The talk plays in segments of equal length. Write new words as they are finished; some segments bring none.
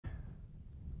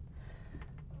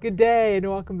Good day and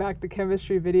welcome back to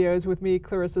Chemistry Videos with me,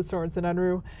 Clarissa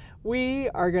Sorensen-Unruh. We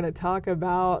are going to talk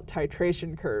about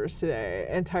titration curves today,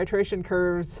 and titration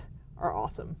curves are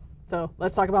awesome. So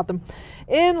let's talk about them.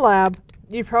 In lab,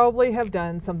 you probably have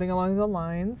done something along the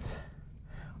lines,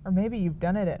 or maybe you've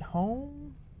done it at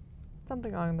home,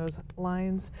 something along those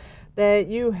lines, that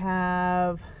you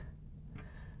have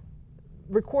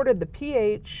recorded the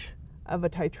pH of a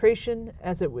titration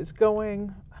as it was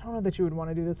going. I don't know that you would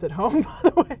want to do this at home, by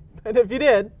the way, but if you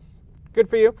did, good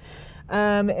for you.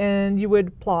 And you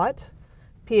would plot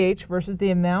pH versus the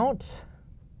amount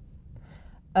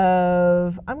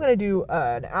of, I'm going to do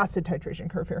an acid titration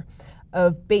curve here,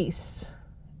 of base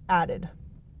added,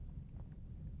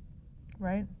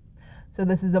 right? So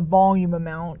this is a volume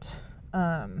amount,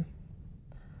 we'll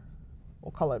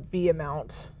call it B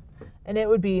amount, and it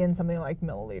would be in something like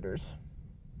milliliters.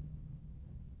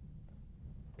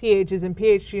 pH is in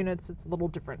pH units, it's a little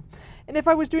different. And if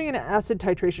I was doing an acid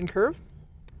titration curve,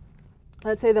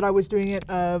 let's say that I was doing it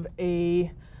of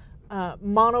a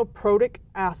monoprotic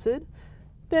acid,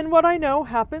 then what I know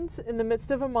happens in the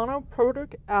midst of a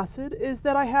monoprotic acid is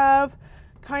that I have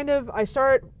I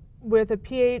start with a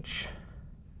pH,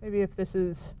 maybe if this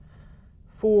is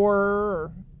 4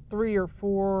 or 3 or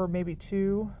 4 or maybe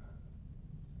 2,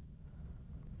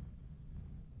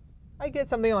 I get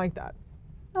something like that.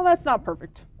 Now that's not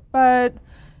perfect, but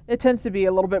it tends to be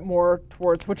a little bit more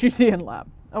towards what you see in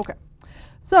lab. Okay,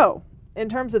 so in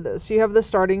terms of this, you have the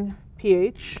starting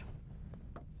pH.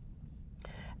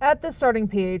 At the starting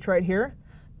pH right here,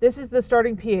 this is the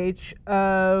starting pH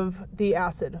of the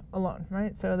acid alone,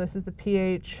 right? So this is the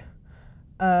pH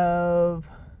of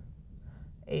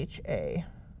HA.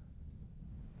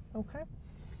 Okay.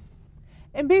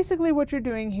 And basically what you're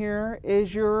doing here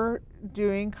is you're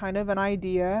doing kind of an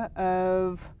idea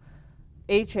of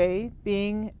HA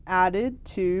being added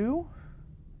to,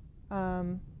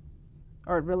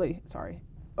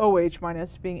 OH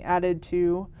minus being added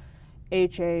to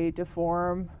HA to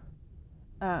form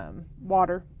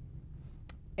water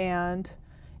and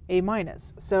A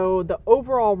minus. So the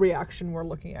overall reaction we're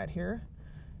looking at here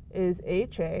is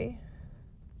HA,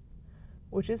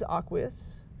 which is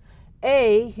aqueous.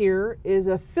 A here is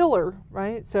a filler,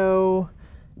 right? So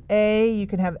A, you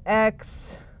can have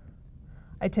X.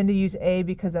 I tend to use A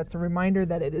because that's a reminder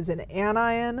that it is an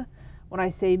anion. When I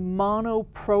say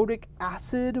monoprotic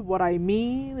acid, what I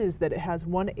mean is that it has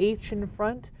one H in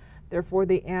front. Therefore,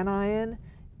 the anion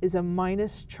is a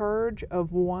minus charge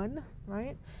of 1,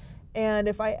 right? And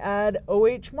if I add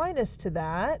OH minus to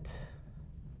that,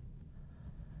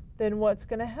 then what's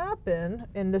going to happen,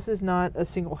 and this is not a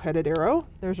single-headed arrow.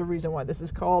 There's a reason why this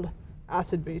is called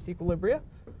acid-base equilibria.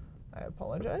 I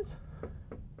apologize.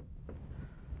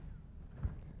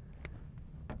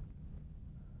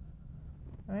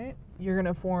 Right? You're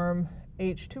going to form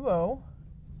H2O,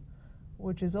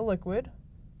 which is a liquid,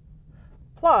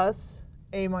 plus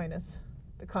A minus,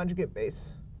 the conjugate base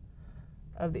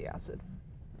of the acid.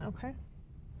 Okay?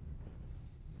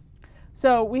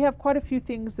 So we have quite a few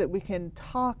things that we can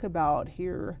talk about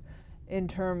here in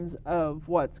terms of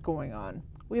what's going on.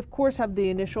 We of course have the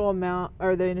initial amount,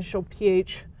 or the initial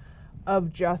pH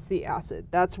of just the acid.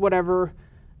 That's whatever,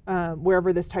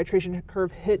 wherever this titration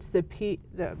curve hits the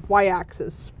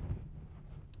y-axis,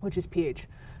 which is pH.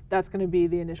 That's going to be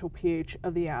the initial pH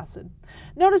of the acid.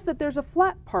 Notice that there's a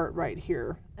flat part right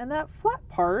here, and that flat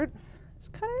part is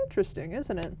kind of interesting,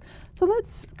 isn't it? So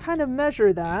let's kind of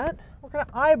measure that. We're going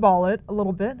to eyeball it a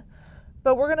little bit,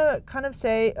 but we're going to kind of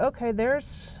say, okay,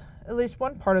 there's at least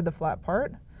one part of the flat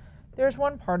part. There's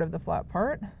one part of the flat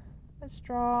part. Let's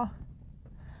draw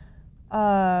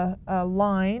a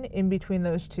line in between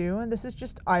those two, and this is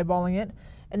just eyeballing it.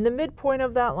 And the midpoint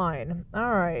of that line,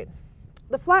 all right,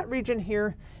 the flat region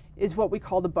here is what we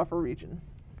call the buffer region.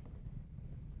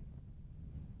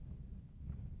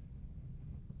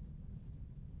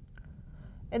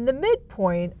 And the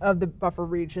midpoint of the buffer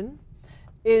region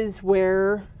is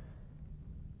where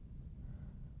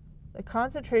the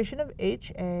concentration of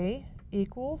HA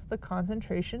equals the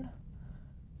concentration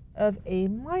of A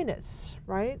minus,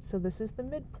 right? So this is the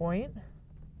midpoint.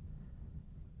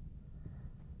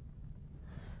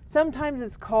 Sometimes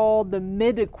it's called the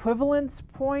mid-equivalence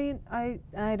point. I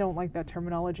don't like that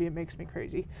terminology. It makes me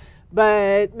crazy.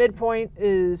 But midpoint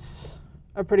is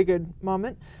a pretty good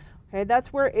moment. Okay,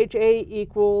 that's where HA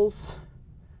equals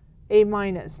A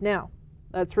minus. Now,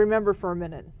 let's remember for a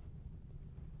minute.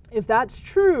 If that's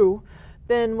true,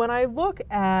 then when I look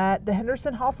at the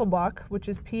Henderson-Hasselbalch, which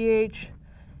is pH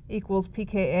equals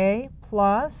pKa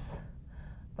plus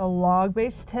the log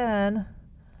base 10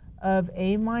 of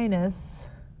A minus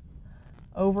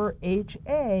over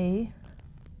HA,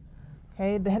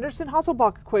 Okay, the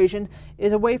Henderson-Hasselbalch equation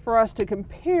is a way for us to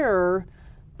compare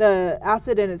the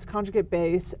acid and its conjugate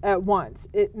base at once.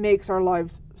 It makes our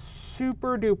lives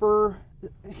super duper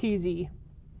easy,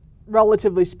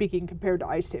 relatively speaking, compared to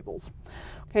ice tables.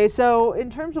 Okay, so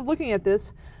in terms of looking at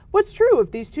this, what's true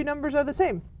if these two numbers are the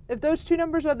same? If those two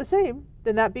numbers are the same,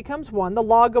 then that becomes 1. The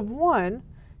log of 1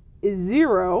 is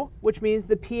 0, which means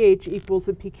the pH equals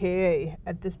the pKa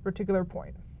at this particular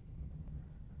point.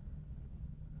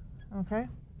 Okay,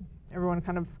 everyone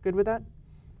kind of good with that?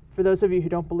 For those of you who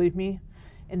don't believe me,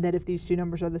 and that if these two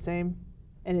numbers are the same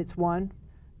and it's 1,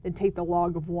 then take the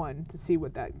log of 1 to see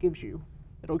what that gives you.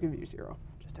 It'll give you 0,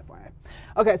 just FYI.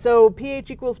 Okay, so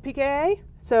pH equals pKa.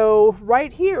 So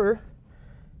right here,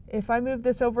 if I move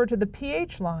this over to the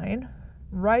pH line,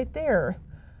 right there,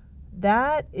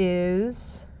 that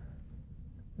is,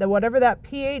 whatever that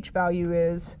pH value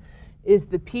is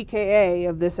the pKa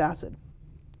of this acid.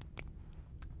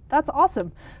 That's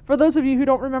awesome. For those of you who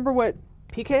don't remember what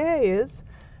pKa is,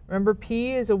 remember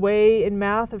P is a way in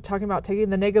math of talking about taking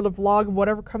the negative log of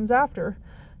whatever comes after.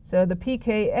 So the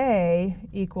pKa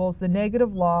equals the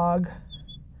negative log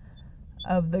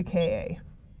of the Ka.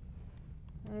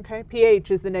 Okay,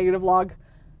 pH is the negative log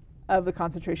of the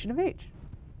concentration of H.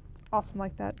 It's awesome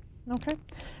like that. Okay,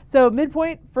 so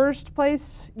midpoint, first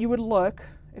place you would look,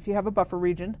 if you have a buffer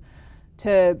region,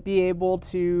 to be able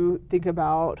to think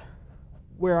about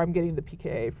where I'm getting the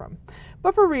pKa from.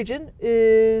 Buffer region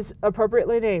is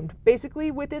appropriately named. Basically,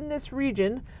 within this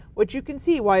region, what you can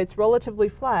see why it's relatively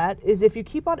flat is if you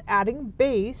keep on adding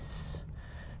base,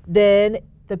 then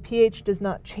the pH does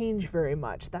not change very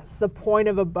much. That's the point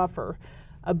of a buffer.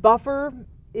 A buffer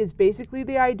is basically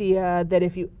the idea that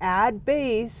if you add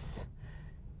base,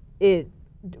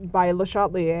 by Le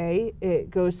Chatelier,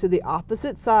 it goes to the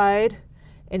opposite side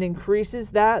and increases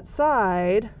that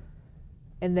side,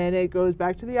 and then it goes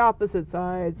back to the opposite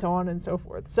side, so on and so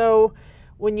forth. So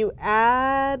when you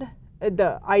add,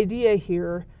 the idea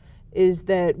here is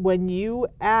that when you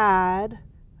add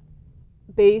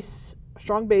base,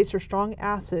 strong base or strong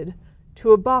acid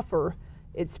to a buffer,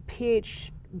 its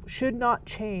pH should not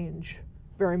change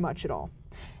very much at all.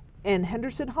 And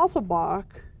Henderson-Hasselbalch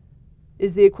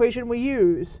is the equation we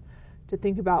use to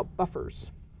think about buffers.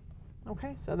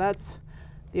 Okay, so that's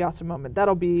the awesome moment.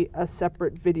 That'll be a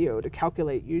separate video to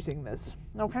calculate using this.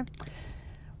 Okay,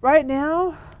 right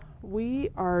now we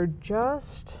are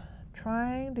just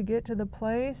trying to get to the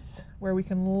place where we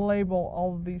can label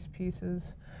all of these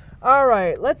pieces. All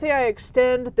right, let's say I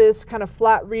extend this kind of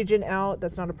flat region out.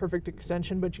 That's not a perfect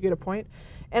extension, but you get a point.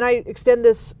 And I extend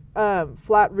this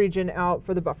flat region out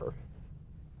for the buffer.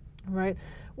 All right,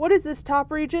 what is this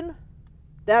top region?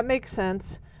 That makes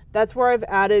sense. That's where I've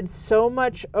added so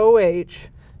much OH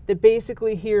that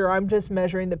basically here I'm just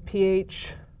measuring the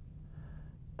pH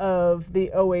of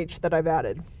the OH that I've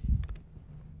added.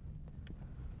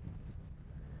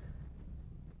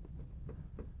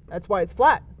 That's why it's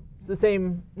flat. It's the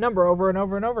same number over and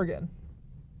over and over again.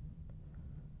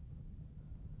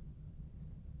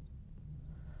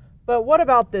 But what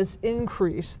about this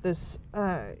increase, this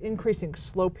increasing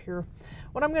slope here?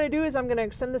 What I'm going to do is I'm going to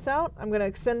extend this out, I'm going to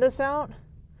extend this out,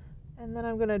 and then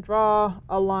I'm going to draw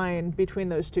a line between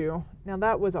those two. Now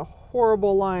that was a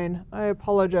horrible line. I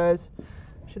apologize.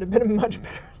 Should have been a much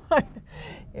better line.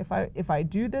 If I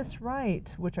do this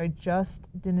right, which I just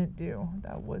didn't do,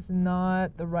 that was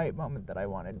not the right moment that I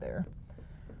wanted there.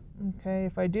 Okay,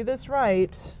 if I do this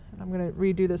right, and I'm going to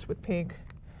redo this with pink,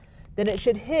 then it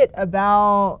should hit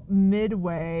about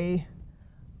midway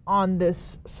on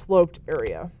this sloped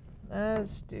area.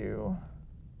 Let's do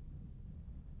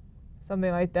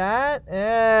something like that.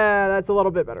 Yeah, that's a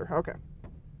little bit better. Okay.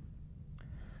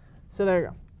 So there you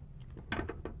go.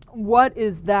 What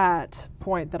is that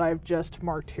point that I've just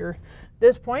marked here?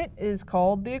 This point is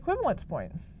called the equivalence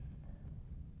point.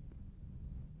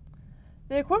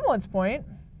 The equivalence point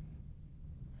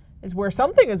is where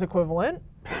something is equivalent,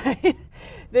 right?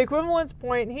 The equivalence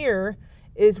point here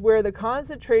is where the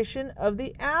concentration of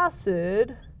the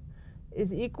acid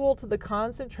is equal to the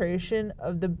concentration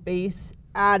of the base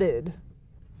added.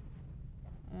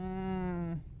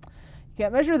 You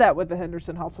can't measure that with the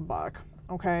Henderson-Hasselbalch.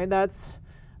 Okay, that's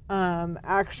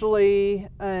actually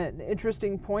an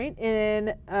interesting point.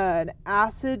 In an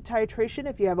acid titration,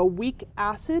 if you have a weak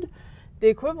acid, the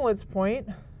equivalence point,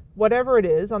 whatever it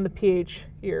is on the pH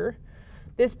here,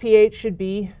 this pH should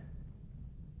be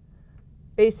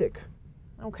basic.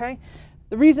 Okay?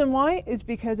 The reason why is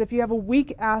because if you have a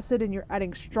weak acid and you're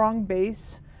adding strong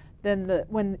base, then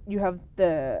when you have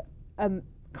the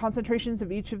concentrations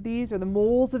of each of these, or the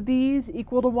moles of these,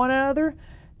 equal to one another,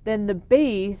 then the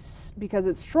base, because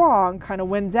it's strong, kind of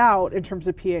wins out in terms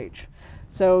of pH.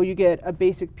 So you get a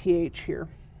basic pH here.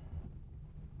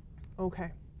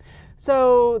 Okay,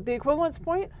 so the equivalence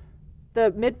point,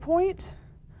 the midpoint,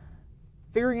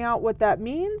 figuring out what that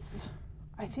means,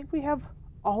 I think we have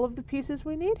all of the pieces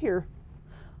we need here.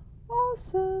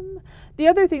 Awesome. The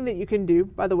other thing that you can do,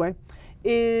 by the way,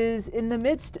 is in the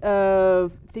midst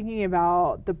of thinking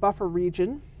about the buffer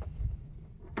region,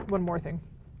 one more thing.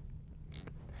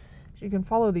 So you can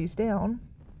follow these down.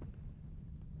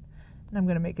 And I'm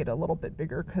going to make it a little bit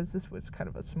bigger because this was kind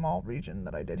of a small region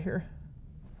that I did here.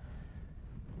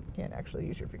 Can't actually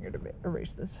use your finger to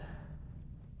erase this.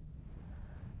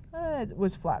 It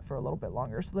was flat for a little bit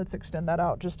longer, so let's extend that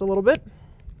out just a little bit.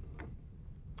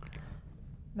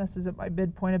 Messes up my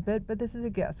midpoint a bit, but this is a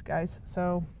guess, guys,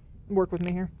 so work with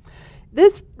me here.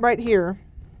 This right here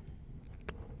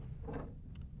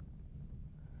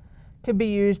could be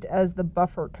used as the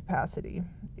buffer capacity.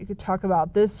 You could talk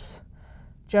about this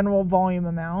general volume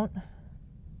amount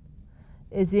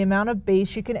is the amount of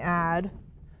base you can add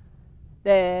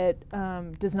that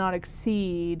does not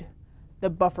exceed the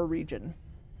buffer region.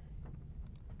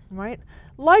 Right?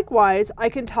 Likewise, I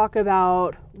can talk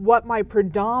about what my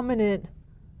predominant,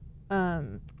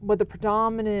 what the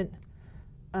predominant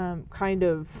kind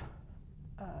of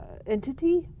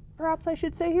entity, perhaps I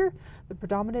should say here, the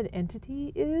predominant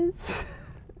entity is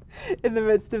in the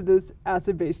midst of this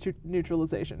acid-base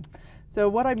neutralization. So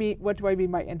what do I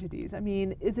mean by entities? I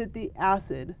mean, is it the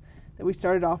acid that we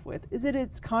started off with? Is it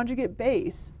its conjugate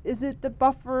base? Is it the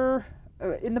buffer,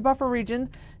 in the buffer region,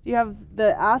 do you have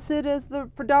the acid as the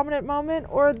predominant moment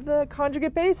or the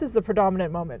conjugate base as the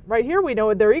predominant moment? Right here we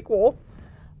know they're equal,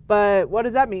 but what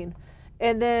does that mean?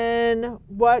 And then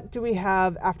what do we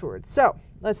have afterwards? So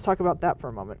let's talk about that for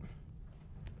a moment.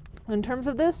 In terms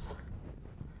of this,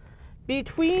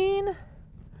 between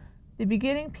the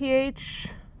beginning pH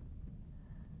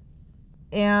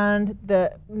and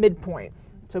the midpoint,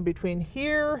 so between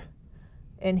here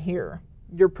and here,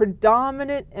 your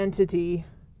predominant entity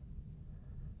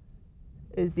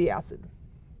is the acid.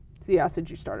 It's the acid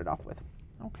you started off with.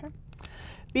 Okay.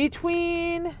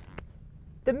 Between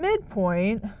the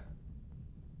midpoint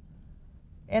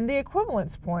and the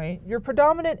equivalence point, your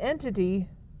predominant entity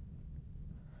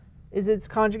is its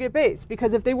conjugate base,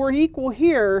 because if they were equal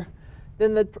here,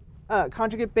 then the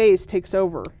conjugate base takes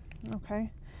over.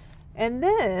 Okay. And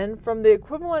then from the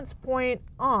equivalence point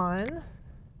on,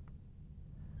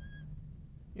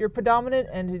 your predominant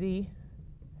entity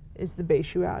is the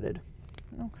base you added.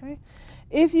 Okay.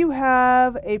 If you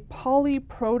have a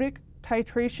polyprotic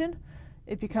titration,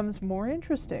 it becomes more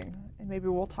interesting, and maybe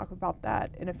we'll talk about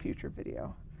that in a future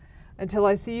video. Until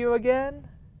I see you again,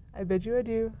 I bid you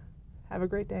adieu. Have a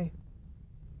great day.